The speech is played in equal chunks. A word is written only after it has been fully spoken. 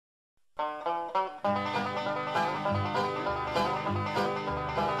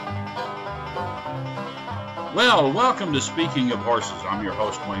Well, welcome to Speaking of Horses. I'm your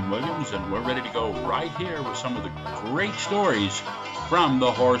host, Wayne Williams, and we're ready to go right here with some of the great stories from the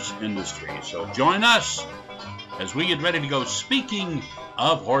horse industry. So join us as we get ready to go Speaking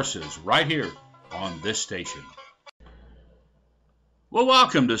of Horses right here on this station. Well,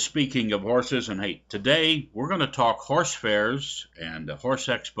 welcome to Speaking of Horses, and hey, today we're going to talk horse fairs and horse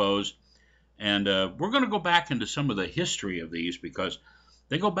expos, and we're going to go back into some of the history of these because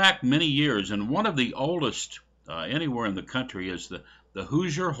they go back many years, and one of the oldest anywhere in the country is the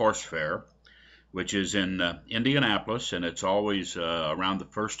Hoosier Horse Fair, which is in Indianapolis, and it's always around the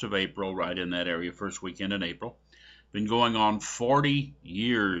 1st of April, right in that area, first weekend in April. Been going on 40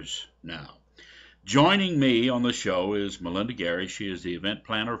 years now. Joining me on the show is Melinda Gary. She is the event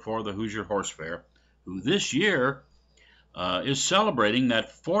planner for the Hoosier Horse Fair, who this year is celebrating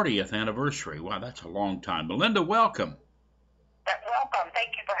that 40th anniversary. Wow, that's a long time. Melinda, welcome. Welcome. Thank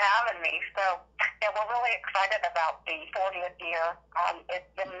you for having me. So, yeah, we're really excited about the 40th year. It's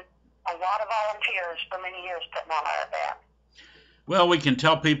been a lot of volunteers for many years putting on our event. Well, we can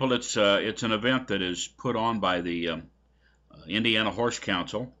tell people it's an event that is put on by the Indiana Horse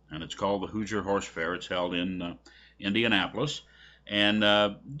Council, and it's called the Hoosier Horse Fair. It's held in Indianapolis.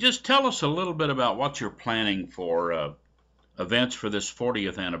 And just tell us a little bit about what you're planning for events for this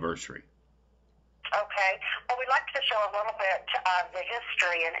 40th anniversary. Okay. Well, we'd like to show a little bit of the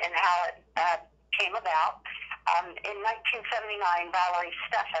history and how it came about. In 1979, Valerie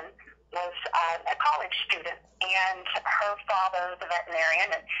Steffen was a college student, and her father was a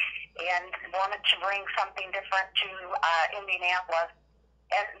veterinarian and wanted to bring something different to Indianapolis.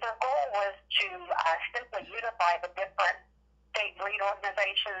 And their goal was to simply unify the different state breed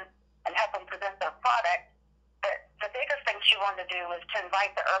organizations and help them present their product. But the biggest thing she wanted to do was to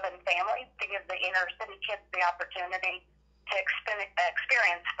invite the urban families, to give the inner city kids the opportunity to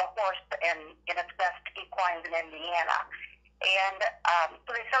experience the horse in its best equines in Indiana. And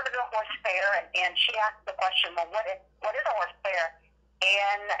so they started a horse fair, and she asked the question, well, what is a horse fair?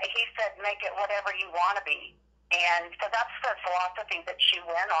 And he said, make it whatever you want to be. And so that's the philosophy that she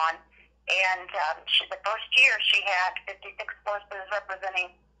went on. And the first year she had 56 horses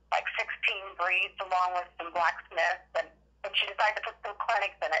representing like 16 breeds along with some blacksmiths, and she decided to put some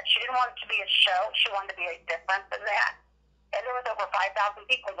clinics in it. She didn't want it to be a show. She wanted to be a different than that. And there was over 5,000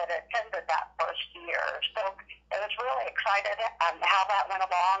 people that attended that first year. So I was really excited how that went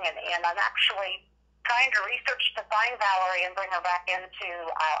along, and I'm actually trying to research to find Valerie and bring her back into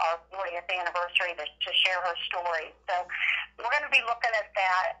our 40th anniversary to share her story. So we're going to be looking at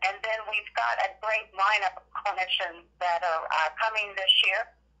that, and then we've got a great lineup of clinicians that are coming this year.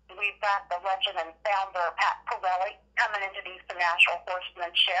 We've got the legend and founder, Pat Pirelli, coming to introduce the natural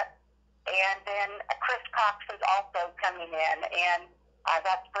horsemanship. And then Chris Cox is also coming in, and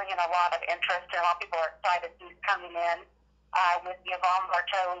that's bringing a lot of interest, and a lot of people are excited he's coming in with Yvonne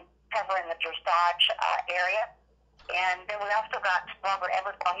Marteau covering the dressage area. And then we also got Robert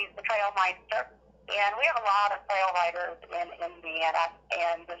Eversole. He's the trail meister. And we have a lot of trail riders in Indiana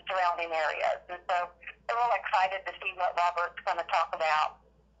and the surrounding areas. And so we're really excited to see what Robert's going to talk about.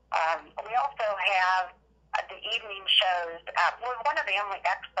 We also have the evening shows. We're one of the only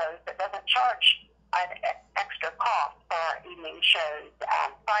expos that doesn't charge an extra cost for our evening shows.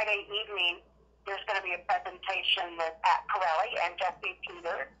 Friday evening, there's going to be a presentation with Pat Pirelli and Jesse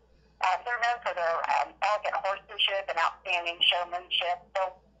Peters. They're known for their elegant horsemanship and outstanding showmanship.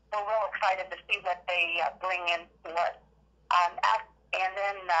 So we're real excited to see what they bring into us. And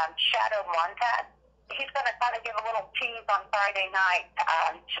then Shadow Montag, he's going to kind of give a little tease on Friday night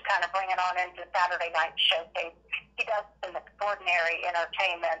to kind of bring it on into Saturday night showcase. He does some extraordinary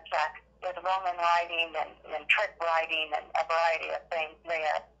entertainment with Roman riding and trick riding and a variety of things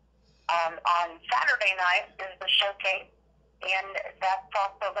there. On Saturday night is the showcase, and that's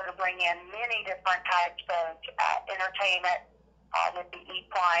also going to bring in many different types of entertainment with the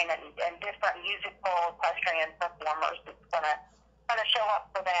equine and different musical equestrian performers. It's going to show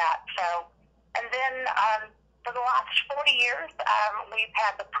up for that. So. And then for the last 40 years, we've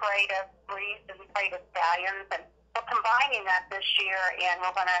had the parade of breeds and the parade of stallions, and we're combining that this year, and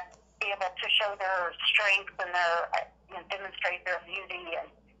we're going to be able to show their strength and demonstrate their beauty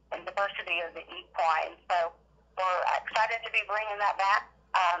and diversity of the equine. So we're excited to be bringing that back.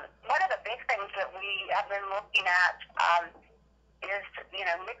 One of the big things that we have been looking at is,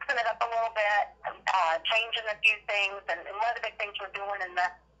 mixing it up a little bit, changing a few things, and one of the big things we're doing in the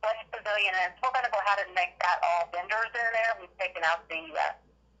West Pavilion is we're going to go ahead and make that all vendors in there. We've taken out the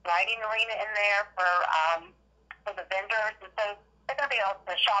riding arena in there for the vendors, and so they're going to be able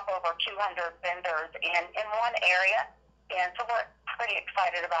to shop over 200 vendors in one area, and so we're pretty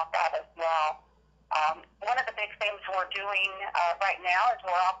excited about that as well. One of the big things we're doing right now is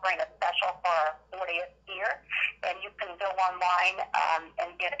we're offering a special for our 40th year, and you can go online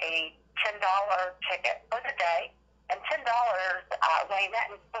and get a $10 ticket for the day. And $10, Wayne, that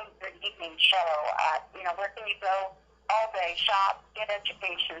includes the evening show. Where can you go all day, shop, get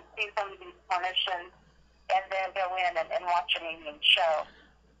education, see some of these clinicians, and then go in and watch an evening show.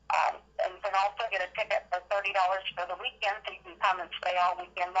 And you can also get a ticket for $30 for the weekend, so you can come and stay all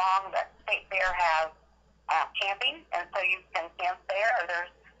weekend long. The State Fair has camping, and so you can camp there, or there's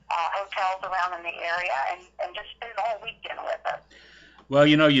hotels around in the area, and just spend the whole weekend with us. Well,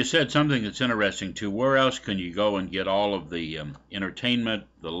 you said something that's interesting, too. Where else can you go and get all of the entertainment,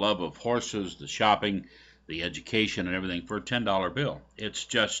 the love of horses, the shopping, the education, and everything for a $10 bill? It's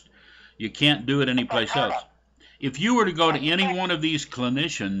just, you can't do it anyplace else. If you were to go to any one of these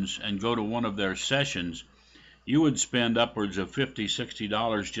clinicians and go to one of their sessions, you would spend upwards of $50,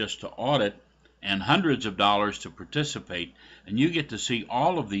 $60 just to audit and hundreds of dollars to participate, and you get to see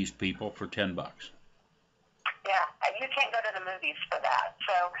all of these people for $10. Yeah, you can't go to the movies for that.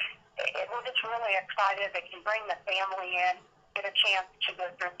 So we're just really excited that you bring the family in, get a chance to go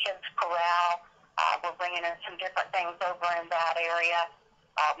through Kids Corral. We're bringing in some different things over in that area.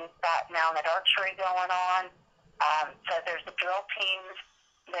 We've got mounted archery going on. So there's the drill teams.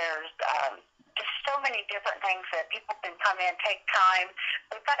 There's just so many different things that people can come in, take time.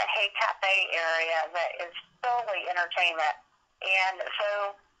 We've got a Hay Cafe area that is solely entertainment. And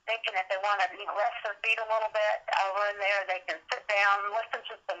so they can, if they want to rest their feet a little bit over in there, they can sit down, listen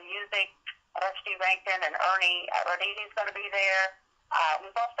to some music. Rusty Rankin and Ernie Roditi's going to be there.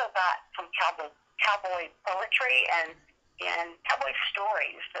 We've also got some cowboy poetry and cowboy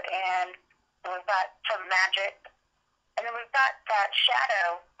stories. And we've got some magic. And then we've got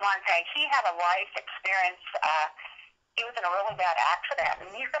Shadow Monte. He had a life experience. He was in a really bad accident. And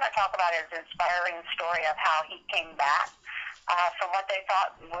he's going to talk about his inspiring story of how he came back from what they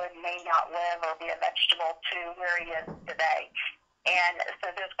thought may not live or be a vegetable to where he is today. And so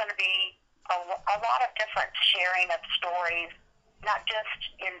there's going to be a lot of different sharing of stories, not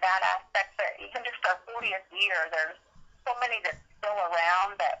just in that aspect, but even just our 40th year. There's so many that's still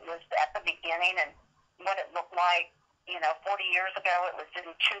around that was at the beginning and what it looked like. 40 years ago, it was in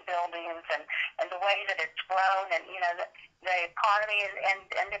 2 buildings, and the way that it's grown, and the economy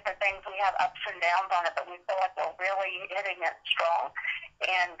and different things. We have ups and downs on it, but we feel like we're really hitting it strong,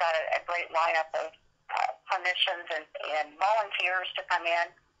 and got a great lineup of clinicians and volunteers to come in.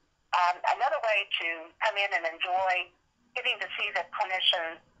 Another way to come in and enjoy getting to see the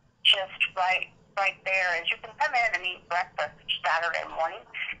clinicians just right there is you can come in and eat breakfast Saturday morning.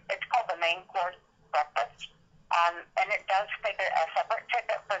 It's called the main course breakfast. And it does take a separate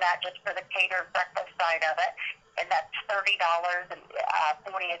ticket for that, just for the catered breakfast side of it. And that's $30 and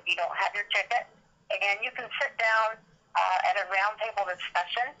 $40 if you don't have your ticket. And you can sit down at a round table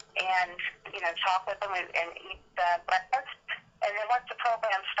discussion and, talk with them and eat breakfast. And then once the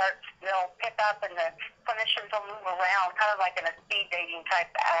program starts, they'll pick up and the clinicians will move around, kind of like in a speed dating type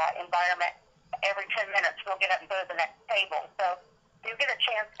environment. Every 10 minutes, we'll get up and go to the next table. So you get a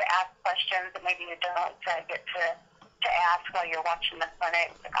chance to ask questions that maybe you don't get to ask while you're watching the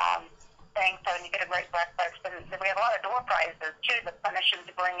clinic thing. So you get a great breakfast. And we have a lot of door prizes, too. The clinicians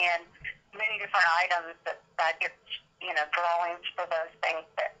bring in many different items that gets, drawings for those things.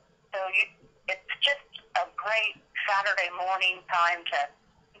 It's just a great Saturday morning time to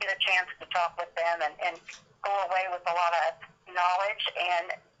get a chance to talk with them and go away with a lot of knowledge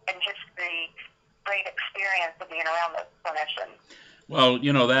and just the great experience of being around those clinicians. Well,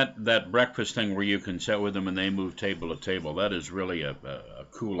 that breakfast thing where you can sit with them and they move table to table, that is really a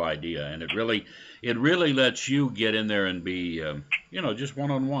cool idea, and it really lets you get in there and be, just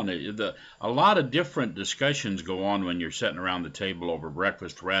one-on-one. A lot of different discussions go on when you're sitting around the table over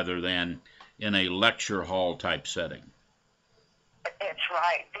breakfast rather than in a lecture hall type setting. It's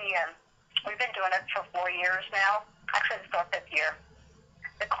right. We've been doing it for 4 years now. Actually, it's our 5th year.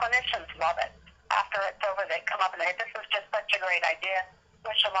 The clinicians love it. After it's over, they come up and say, this is just such a great idea.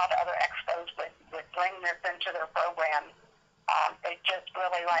 Wish a lot of other expos would bring this into their program. They just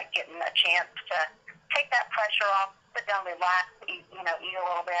really like getting a chance to take that pressure off, sit down, relax, eat a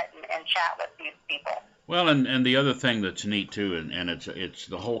little bit, and chat with these people. Well, and the other thing that's neat, too, and it's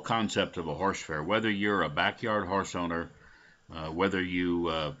the whole concept of a horse fair. Whether you're a backyard horse owner, whether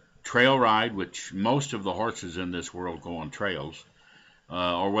you trail ride, which most of the horses in this world go on trails,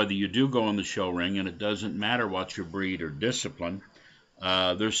 or whether you do go in the show ring, and it doesn't matter what your breed or discipline,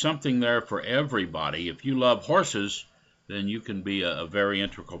 there's something there for everybody. If you love horses, then you can be a very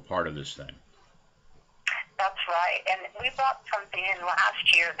integral part of this thing. That's right. And we brought something in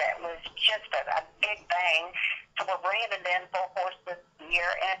last year that was just a big bang. So we're bringing it in full force this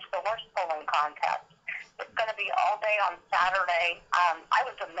year, and it's the horse pulling contest. It's going to be all day on Saturday. I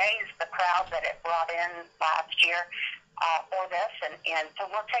was amazed the crowd that it brought in last year for this, and so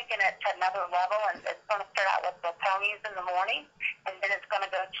we're taking it to another level, and it's going to start out with the ponies in the morning, and then it's going to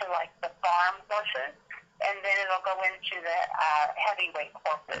go to like the farm horses, and then it'll go into the heavyweight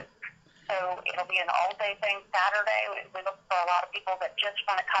horses. So it'll be an all-day thing Saturday. We look for a lot of people that just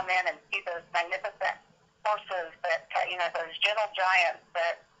want to come in and see those magnificent horses that, those gentle giants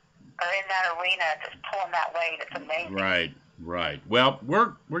that are in that arena just pulling that weight. It's amazing. Right. Well,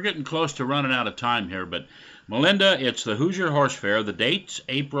 we're getting close to running out of time here, but Melinda, it's the Hoosier Horse Fair. The date's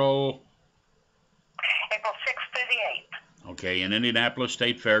April 6th through the 8th. Okay, in Indianapolis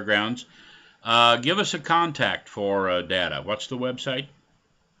State Fairgrounds. Give us a contact for data. What's the website?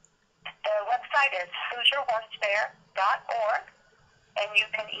 The website is HoosierHorseFair.org, and you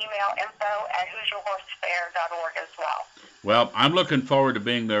can email info@HoosierHorseFair.org as well. Well, I'm looking forward to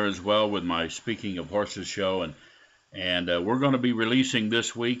being there as well with my Speaking of Horses show, and we're going to be releasing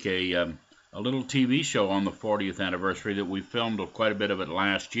this week a little TV show on the 40th anniversary that we filmed quite a bit of it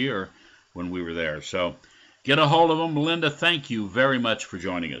last year when we were there. So get a hold of them. Melinda, thank you very much for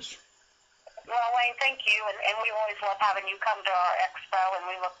joining us. Well, Wayne, thank you, and we always love having you come to our expo, and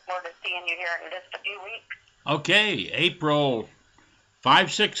we look forward to seeing you here in just a few weeks. Okay, April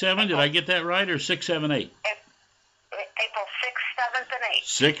 5, 6, 7, did I get that right, or 6, 7, 8? April 6th, 7th, and 8th.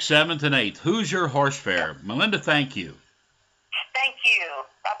 6th, 7th, and 8th, Hoosier Horse Fair. Melinda, thank you. Thank you.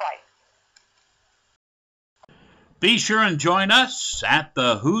 Bye-bye. Be sure and join us at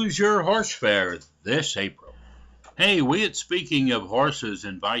the Hoosier Horse Fair this April. Hey, we at Speaking of Horses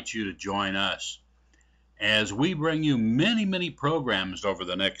invite you to join us as we bring you many, many programs over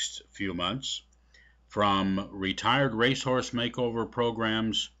the next few months, from retired racehorse makeover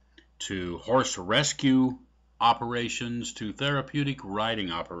programs to horse rescue operations to therapeutic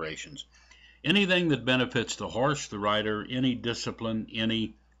riding operations. Anything that benefits the horse, the rider, any discipline,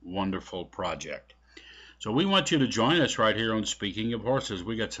 any wonderful project. So we want you to join us right here on Speaking of Horses.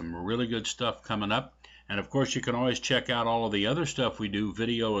 We got some really good stuff coming up. And of course, you can always check out all of the other stuff we do,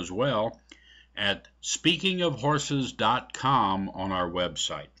 video as well, at speakingofhorses.com on our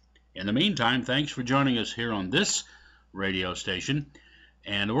website. In the meantime, thanks for joining us here on this radio station.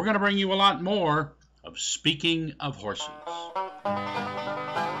 And we're going to bring you a lot more of Speaking of Horses.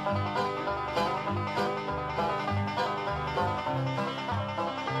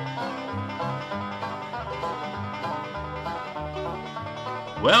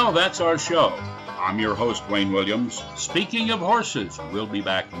 Well, that's our show. I'm your host, Wayne Williams. Speaking of Horses, we'll be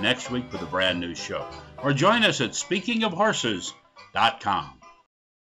back next week with a brand new show. Or join us at speakingofhorses.com.